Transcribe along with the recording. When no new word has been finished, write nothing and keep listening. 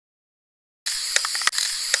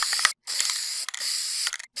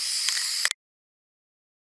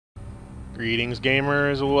Greetings,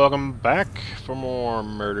 gamers. Welcome back for more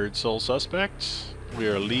Murdered Soul Suspects. We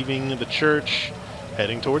are leaving the church,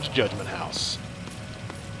 heading towards Judgment House.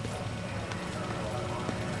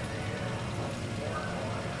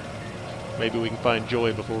 Maybe we can find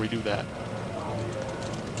Joy before we do that.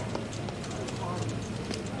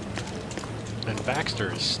 And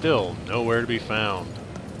Baxter is still nowhere to be found.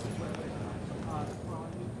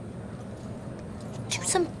 Do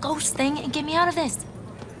some ghost thing and get me out of this.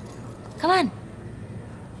 Come on.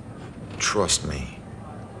 Trust me.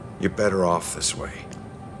 You're better off this way.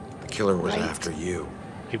 The killer was Right. after you.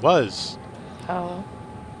 He was. Oh.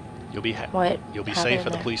 You'll be What You'll be happened safe at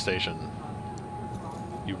the there? police station.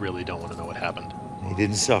 You really don't want to know what happened. He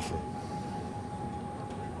didn't suffer.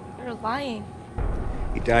 You're lying.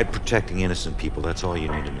 He died protecting innocent people. That's all you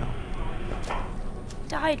need to know.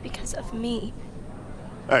 Died because of me.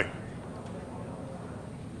 Hey.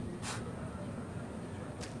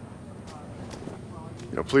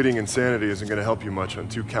 You know, pleading insanity isn't going to help you much on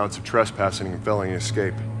 2 counts of trespassing and felony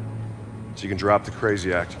escape. So you can drop the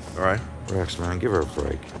crazy act, all right? Rex, man, give her a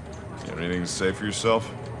break. Got anything to say for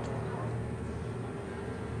yourself?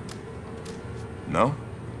 No?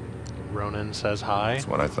 Ronan says hi. That's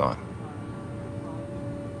what I thought.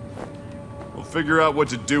 We'll figure out what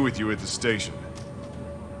to do with you at the station.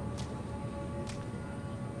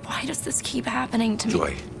 Why does this keep happening to me?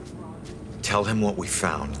 Joy, tell him what we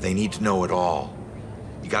found. They need to know it all.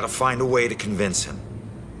 You gotta find a way to convince him.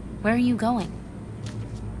 Where are you going?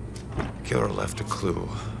 The killer left a clue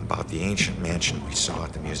about the ancient mansion we saw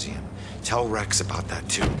at the museum. Tell Rex about that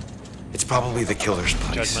too. It's probably the killer's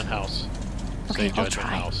place. Judgment House. Okay, Say I'll Judgment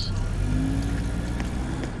try. House.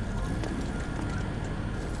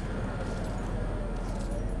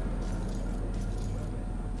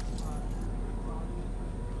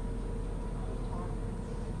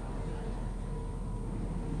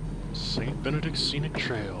 St. Benedict Scenic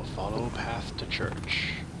Trail. Follow path to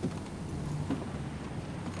church.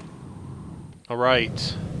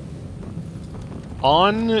 Alright.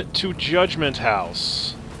 On to Judgment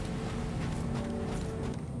House.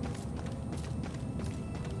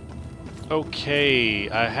 Okay,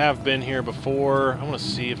 I have been here before. I want to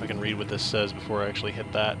see if I can read what this says before I actually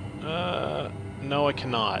hit that. No, I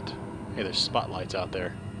cannot. Hey, there's spotlights out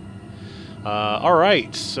there.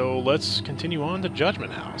 Alright, so let's continue on to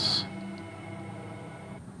Judgment House.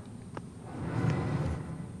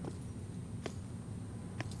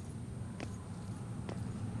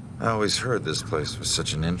 I always heard this place was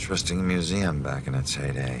such an interesting museum back in its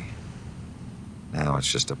heyday. Now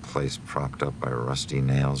it's just a place propped up by rusty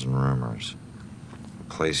nails and rumors. A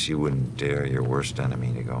place you wouldn't dare your worst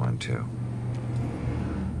enemy to go into.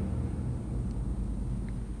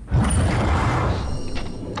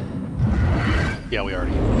 Yeah, we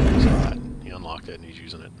already used that. He unlocked it and he's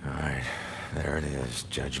using it. Alright, there it is,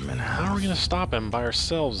 Judgment House. How are we going to stop him by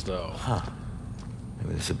ourselves, though? Huh.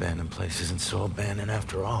 Maybe this abandoned place isn't so abandoned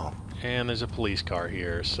after all. And there's a police car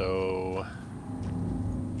here, so...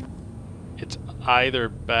 It's either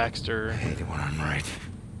Baxter... I hate it when I'm right.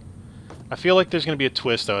 I feel like there's going to be a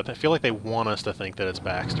twist, though. I feel like they want us to think that it's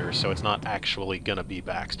Baxter, so it's not actually going to be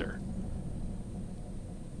Baxter.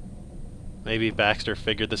 Maybe Baxter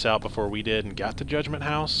figured this out before we did and got to Judgment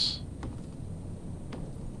House?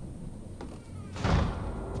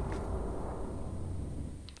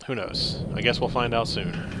 Who knows? I guess we'll find out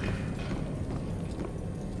soon.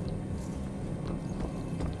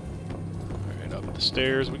 Alright, up the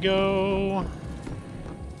stairs we go.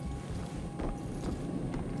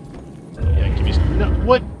 Yeah, give me some... No,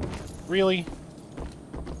 what? Really?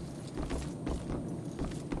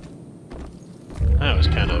 That was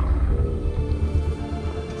kind of...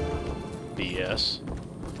 BS.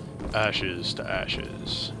 Ashes to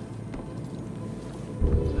ashes.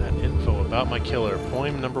 That info about my killer.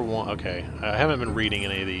 Poem number 1. Okay, I haven't been reading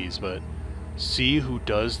any of these, but... See who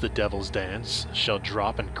does the devil's dance, shall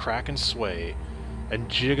drop and crack and sway, and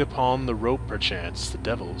jig upon the rope perchance, the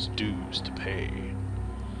devil's dues to pay.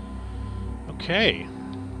 Okay.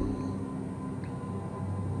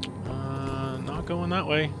 Not going that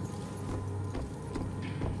way.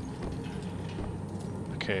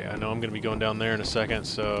 Okay, I know I'm going to be going down there in a second,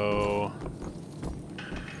 so...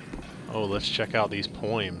 Oh, let's check out these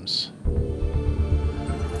poems.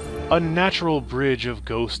 Unnatural bridge of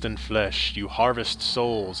ghost and flesh, you harvest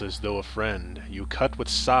souls as though a friend. You cut with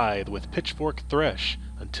scythe, with pitchfork thresh,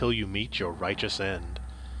 until you meet your righteous end.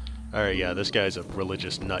 Alright, yeah, this guy's a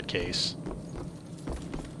religious nutcase.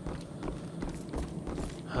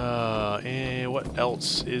 What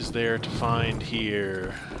else is there to find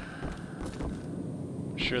here?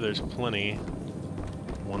 I'm sure there's plenty.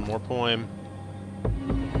 One more poem.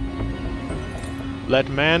 Let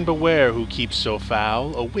man beware who keeps so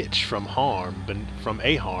foul a witch from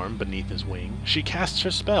a harm beneath his wing. She casts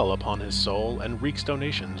her spell upon his soul and wreaks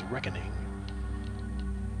donations reckoning.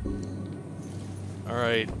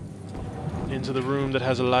 Alright. Into the room that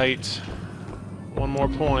has a light. One more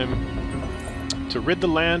poem. To rid the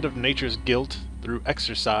land of nature's guilt through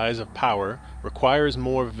exercise of power requires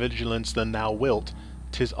more vigilance than thou wilt.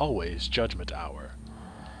 'Tis always judgment hour.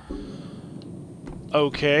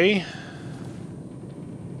 Okay.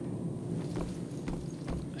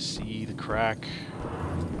 See the crack.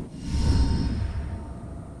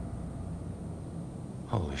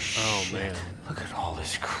 Holy shit. Oh, man. Look at all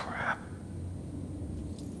this crap.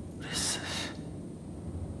 What is this?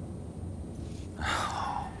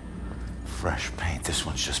 Oh, fresh paint. This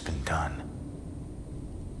one's just been done.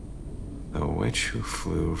 The witch who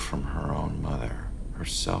flew from her own mother,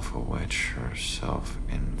 herself a witch, herself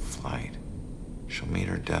in flight, shall meet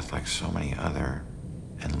her death like so many other,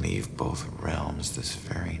 and leave both realms this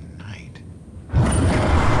very night.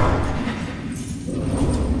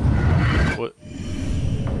 What?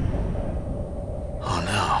 Oh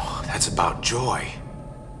no, that's about Joy.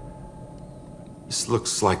 This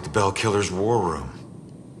looks like the Bell Killer's war room.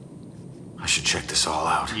 I should check this all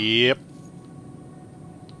out. Yep.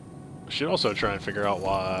 Should also try and figure out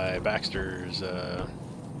why Baxter's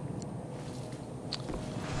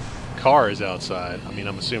car is outside. I mean,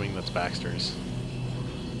 I'm assuming that's Baxter's.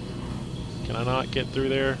 Can I not get through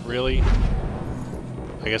there? Really?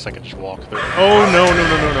 I guess I can just walk through. Oh, no, no,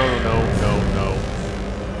 no, no, no, no, no, no.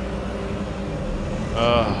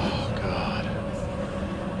 Oh, God.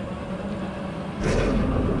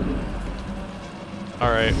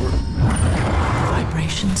 Alright, we're...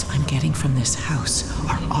 Vibrations I'm getting from this house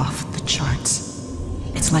are off the charts.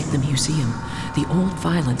 It's like the museum. The old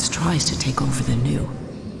violence tries to take over the new.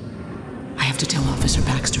 I have to tell Officer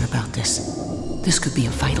Baxter about this. This could be a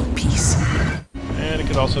vital piece. And it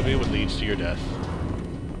could also be what leads to your death.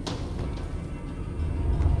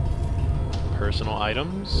 Personal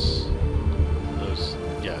items. Those,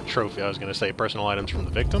 yeah, trophy. I was going to say personal items from the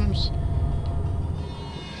victims.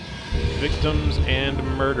 Victims and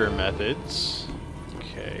murder methods.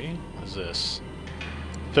 Okay, what is this?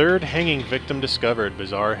 Third hanging victim discovered.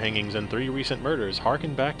 Bizarre hangings and 3 recent murders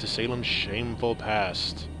harken back to Salem's shameful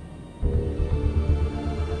past.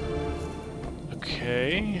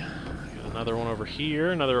 Okay, got another one over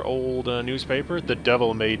here. Another old newspaper. The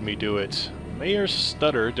devil made me do it. Mayor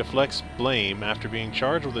Stutter deflects blame after being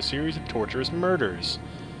charged with a series of torturous murders.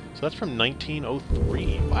 So that's from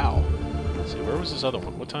 1903. Wow. Let's see, where was this other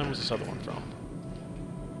one? What time was this other one from?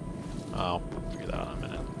 I'll figure that out in a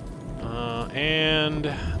minute. And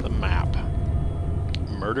the map.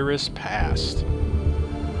 Murderous past.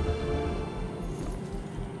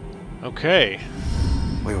 Okay.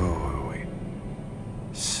 Wait.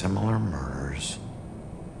 Similar murders,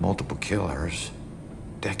 multiple killers,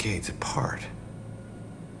 decades apart.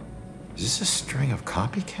 Is this a string of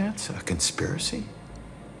copycats? A conspiracy?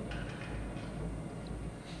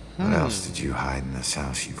 What else did you hide in this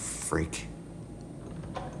house, you freak?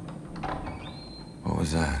 What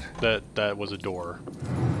was that? That was a door.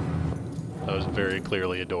 That was very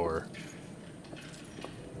clearly a door.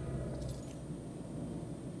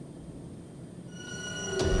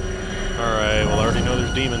 Alright, well I already know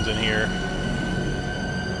there's demons in here.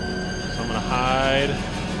 So I'm gonna hide.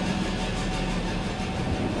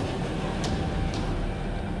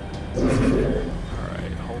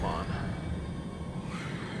 Alright, hold on.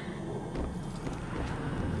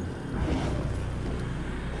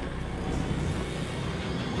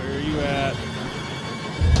 Where are you at?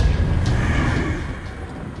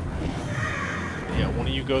 Yeah, one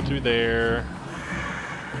of you go through there.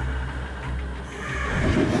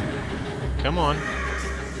 Come on.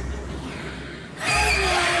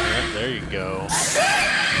 Yep, there you go.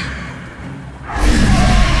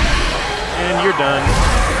 And you're done.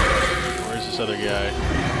 Where's this other guy?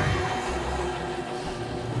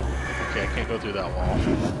 Okay, I can't go through that wall.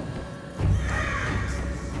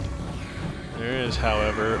 There is,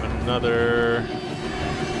 however, another...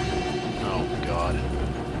 Oh, God. I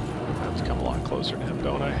have to come a lot closer to him,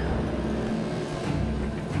 don't I?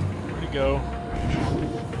 Where'd he go?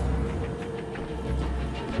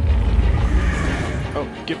 Oh,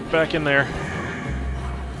 get back in there.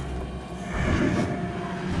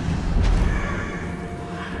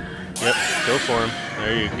 Yep, go for him.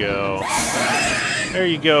 There you go. There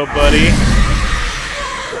you go, buddy.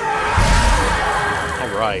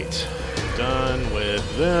 Alright. Done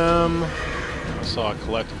with them. I saw a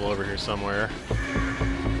collectible over here somewhere.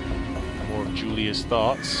 More of Julia's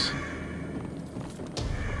thoughts.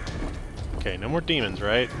 Okay, no more demons,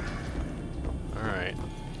 right? Alright.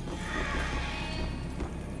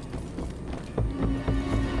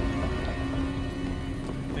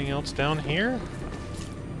 Anything else down here?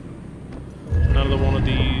 Another one of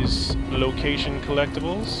these location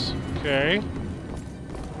collectibles. Okay.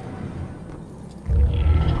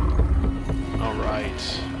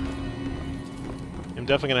 Alright. I'm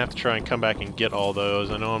definitely gonna have to try and come back and get all those.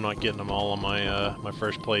 I know I'm not getting them all on my my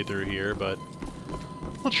first playthrough here, but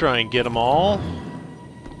I'll try and get them all.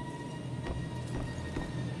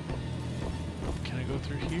 Can I go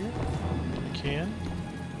through here? I can.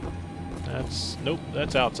 That's... nope,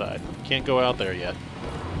 that's outside. Can't go out there yet.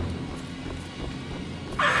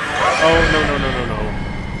 Oh, no, no, no, no, no.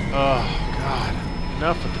 Oh, God.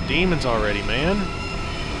 Enough with the demons already, man.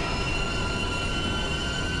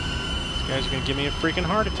 These guys are gonna give me a freaking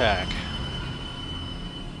heart attack.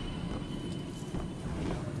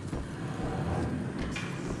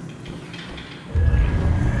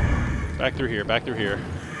 Back through here, back through here.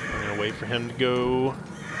 I'm gonna wait for him to go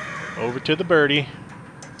over to the birdie.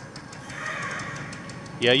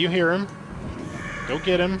 Yeah, you hear him. Go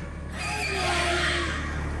get him.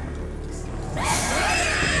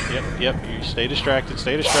 Yep, yep, you stay distracted,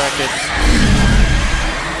 stay distracted.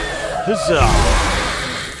 Huzzah!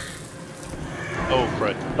 Oh,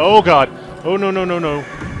 crud. Oh, God! Oh, no, no, no, no.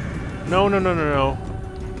 No, no, no, no, no.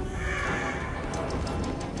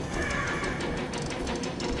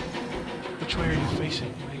 Which way are you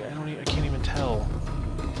facing? I can't even tell.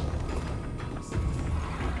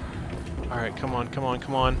 Alright, come on, come on,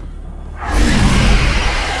 come on.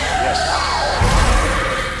 Yes!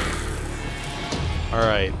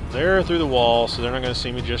 Alright, they're through the wall, so they're not going to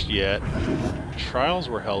see me just yet. Trials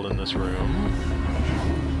were held in this room.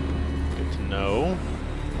 Good to know.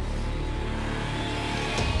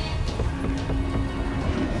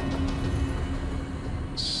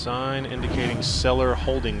 Sign indicating cellar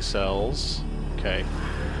holding cells. Okay.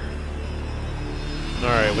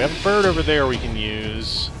 Alright, we have a bird over there we can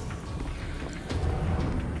use.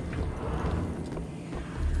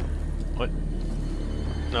 What?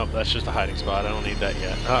 Nope, that's just a hiding spot. I don't need that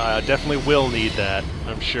yet. I definitely will need that,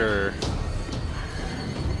 I'm sure.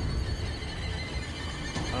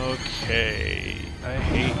 Okay. I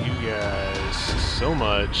hate you guys so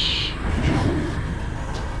much.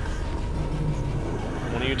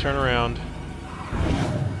 One of you turn around.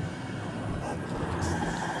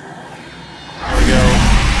 There we go.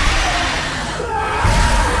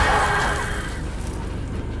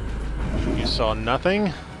 You saw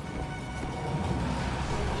nothing.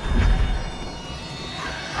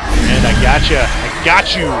 And I gotcha! I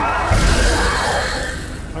got you!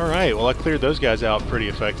 Alright, well I cleared those guys out pretty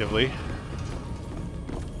effectively.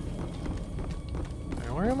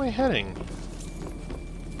 Where am I heading?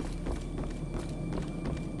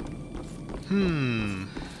 I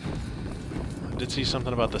did see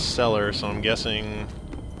something about the cellar, so I'm guessing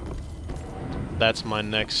that's my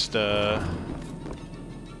next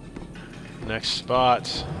next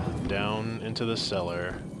spot, down into the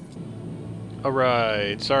cellar.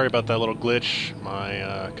 Alright, sorry about that little glitch.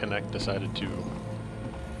 My Kinect decided to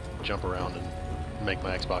jump around and make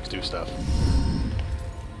my Xbox do stuff.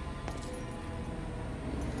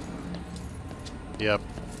 Yep.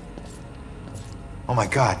 Oh my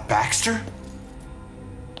God, Baxter?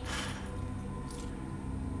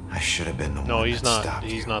 I should have been the one that stopped you. No, he's not.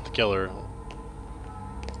 He's not the killer.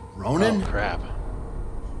 Ronan? Oh, crap.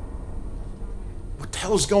 What the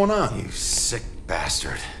hell's going on? You sick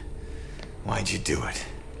bastard. Why'd you do it?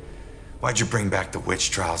 Why'd you bring back the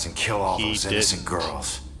witch trials and kill all those innocent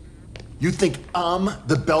girls? You think I'm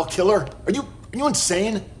the Bell Killer? Are you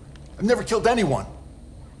insane? I've never killed anyone.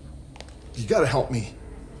 You gotta help me.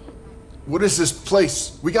 What is this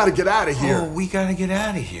place? We gotta get out of here. Oh, we gotta get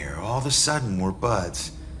out of here. All of a sudden, we're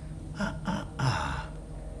buds.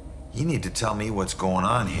 You need to tell me what's going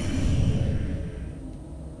on here.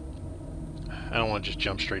 I don't want to just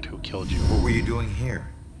jump straight to who killed you. What were you doing here?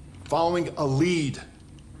 Following a lead.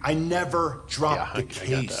 I never dropped the I got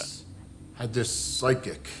case. Had this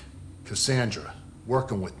psychic, Cassandra,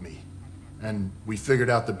 working with me. And we figured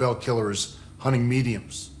out the Bell Killer is hunting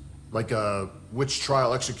mediums. Like a witch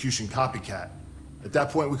trial execution copycat. At that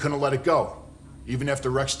point, we couldn't let it go. Even after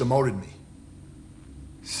Rex demoted me.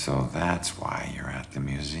 So that's why you're at the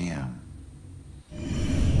museum.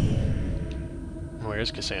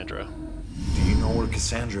 Where's Cassandra? Do you know where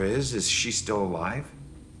Cassandra is? Is she still alive?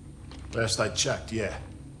 Last I checked, yeah.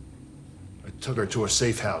 I took her to a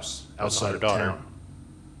safe house outside of town.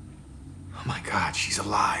 Oh my God, she's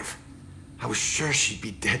alive. I was sure she'd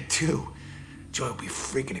be dead too. Joy would be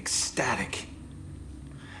freaking ecstatic.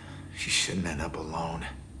 She shouldn't end up alone.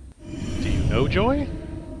 Do you know Joy?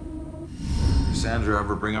 Cassandra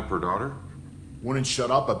ever bring up her daughter? Wouldn't shut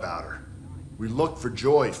up about her. We looked for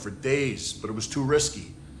Joy for days, but it was too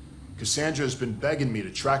risky. Cassandra has been begging me to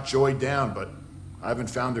track Joy down, but I haven't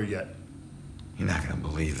found her yet. You're not gonna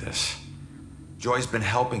believe this. Joy's been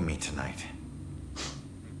helping me tonight.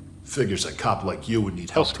 Figures a cop like you would need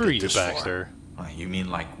help to screw get you, this Baxter. You mean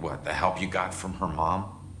like what? The help you got from her mom?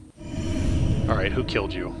 Alright, who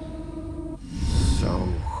killed you? So,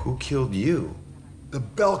 who killed you? The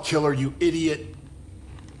Bell Killer, you idiot.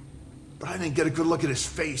 But I didn't get a good look at his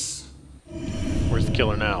face. Where's the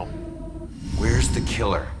killer now? Where's the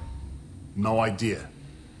killer? No idea.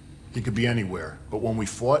 He could be anywhere, but when we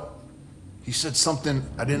fought, he said something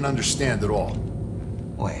I didn't understand at all.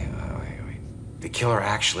 Wait. The killer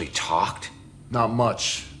actually talked? Not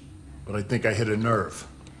much, but I think I hit a nerve.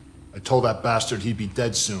 I told that bastard he'd be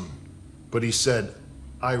dead soon, but he said,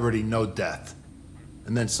 I already know death.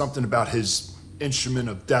 And then something about his instrument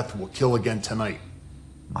of death will kill again tonight.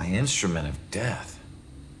 My instrument of death?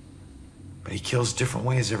 But he kills different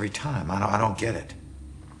ways every time. I don't get it.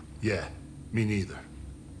 Yeah, me neither.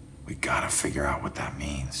 We gotta figure out what that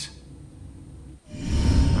means.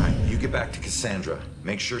 All right, you get back to Cassandra.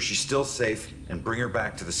 Make sure she's still safe and bring her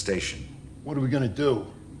back to the station. What are we gonna do?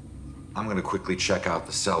 I'm gonna quickly check out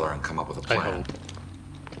the cellar and come up with a plan.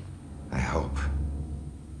 I hope.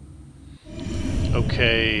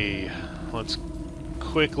 Okay, let's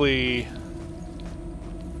quickly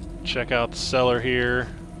check out the cellar here.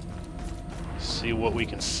 See what we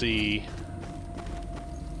can see.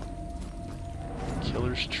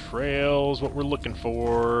 Killer's trail is what we're looking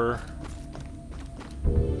for.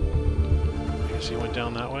 I guess he went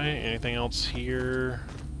down that way. Anything else here?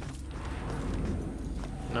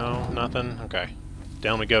 No, nothing? Okay.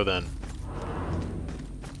 Down we go then.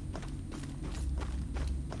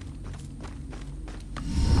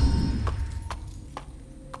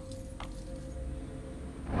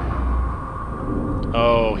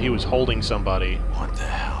 Oh, he was holding somebody. What the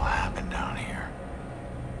hell happened down here?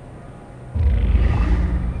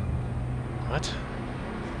 What?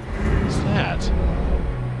 What's that?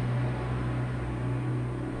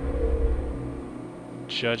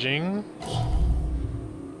 Judging,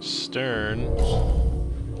 stern,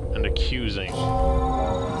 and accusing. You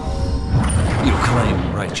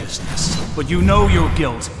claim righteousness, but you know your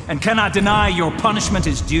guilt and cannot deny your punishment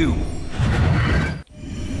is due.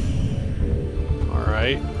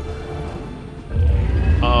 Alright.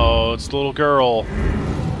 Oh, it's the little girl.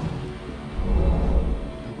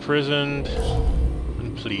 Imprisoned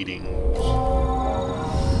and pleading.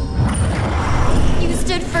 You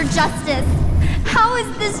stood for justice. How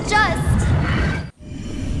is this just?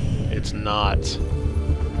 It's not.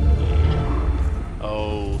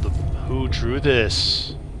 Oh, who drew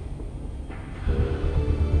this?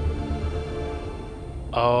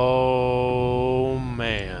 Oh,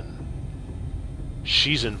 man.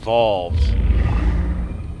 She's involved.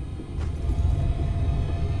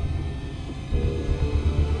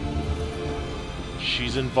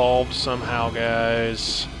 She's involved somehow,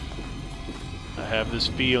 guys. I have this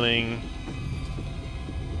feeling.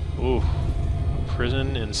 Ooh.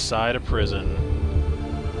 Prison inside a prison.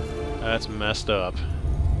 That's messed up.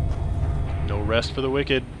 No rest for the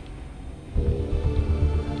wicked.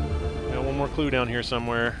 Got one more clue down here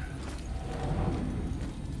somewhere.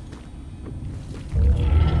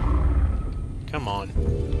 Come on.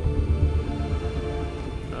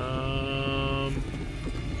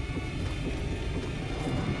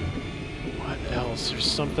 What else? There's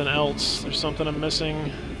something else. There's something I'm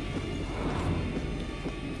missing.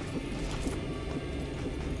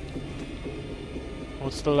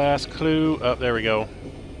 What's the last clue? Oh, there we go.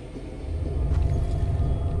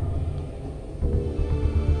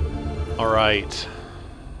 Alright.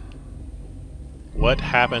 What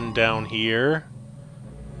happened down here?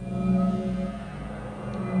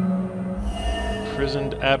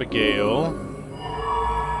 Imprisoned Abigail.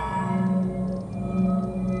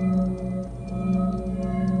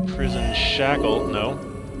 Prison shackle. No,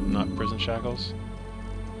 not prison shackles.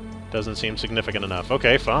 Doesn't seem significant enough.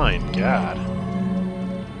 Okay, fine. God.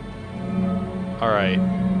 Alright.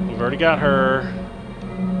 We've already got her.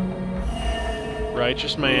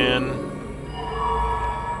 Righteous man.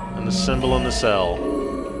 And the symbol in the cell.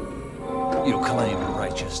 You claim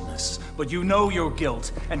righteousness, but you know your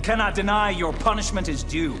guilt and cannot deny your punishment is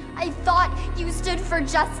due. I thought you stood for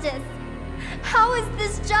justice. How is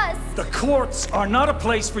this just? The courts are not a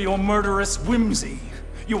place for your murderous whimsy.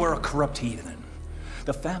 You are a corrupt heathen.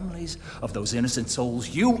 The families of those innocent souls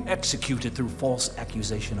you executed through false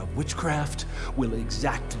accusation of witchcraft will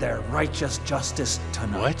exact their righteous justice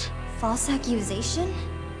tonight. What? False accusation?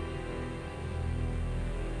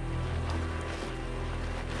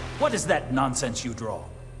 What is that nonsense you draw?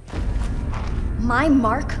 My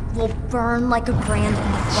mark will burn like a brand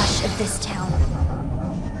in the flesh of this town.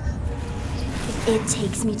 If it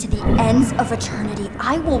takes me to the ends of eternity,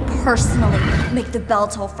 I will personally make the bell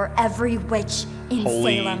toll for every witch in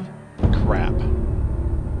Holy Salem. crap.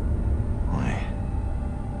 Wait.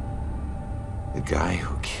 The guy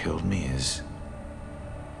who killed me is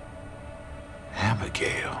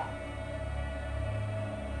Abigail.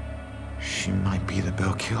 She might be the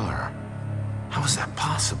Bell Killer. How is that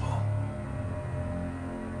possible?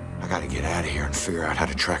 I gotta get out of here and figure out how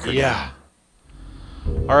to track her down.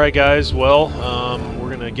 Alright guys, well, we're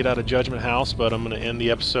going to get out of Judgment House, but I'm going to end the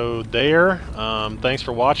episode there. Thanks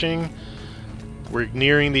for watching. We're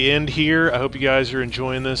nearing the end here. I hope you guys are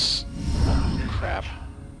enjoying this. Oh, crap.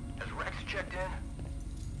 Has Rex checked in?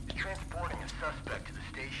 He's transporting a suspect to the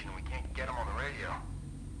station and we can't get him on the radio.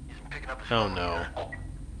 He isn't picking up his phone no. either.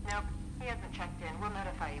 Nope, he hasn't checked in. We'll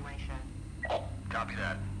notify you when he should. Copy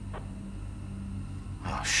that.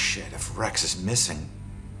 Oh shit, if Rex is missing,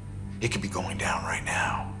 it could be going down right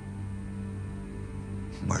now.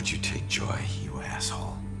 Where'd you take Joy, you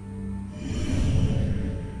asshole?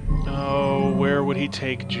 Oh, where would he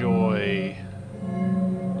take Joy?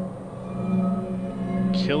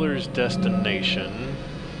 Killer's destination.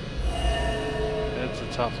 That's the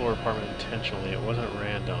top floor apartment intentionally. It wasn't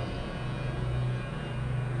random.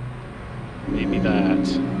 Maybe that.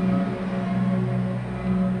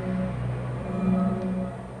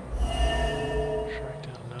 Track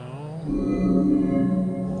down, no.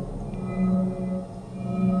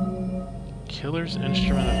 Killer's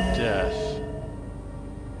instrument of death.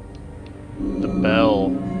 The bell.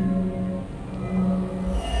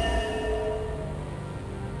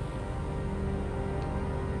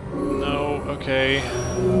 No, okay.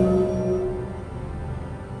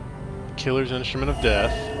 Killer's instrument of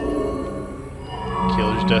death.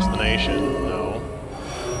 Killer's destination. No.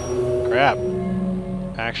 Crap.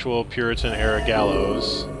 Actual Puritan era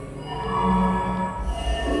gallows.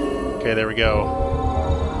 Okay, there we go.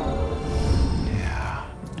 Yeah.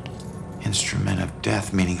 Instrument of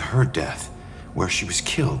death, meaning her death, where she was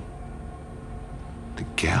killed. The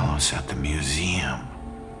gallows at the museum.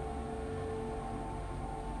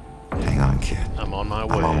 Hang on, kid. I'm on my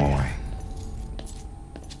way. I'm on my way.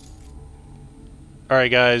 Alright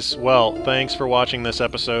guys, well, thanks for watching this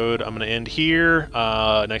episode. I'm going to end here.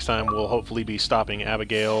 Next time we'll hopefully be stopping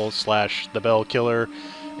Abigail / the Bell Killer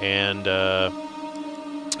and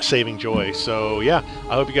saving Joy. So yeah,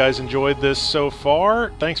 I hope you guys enjoyed this so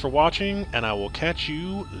far. Thanks for watching, and I will catch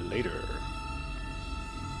you later.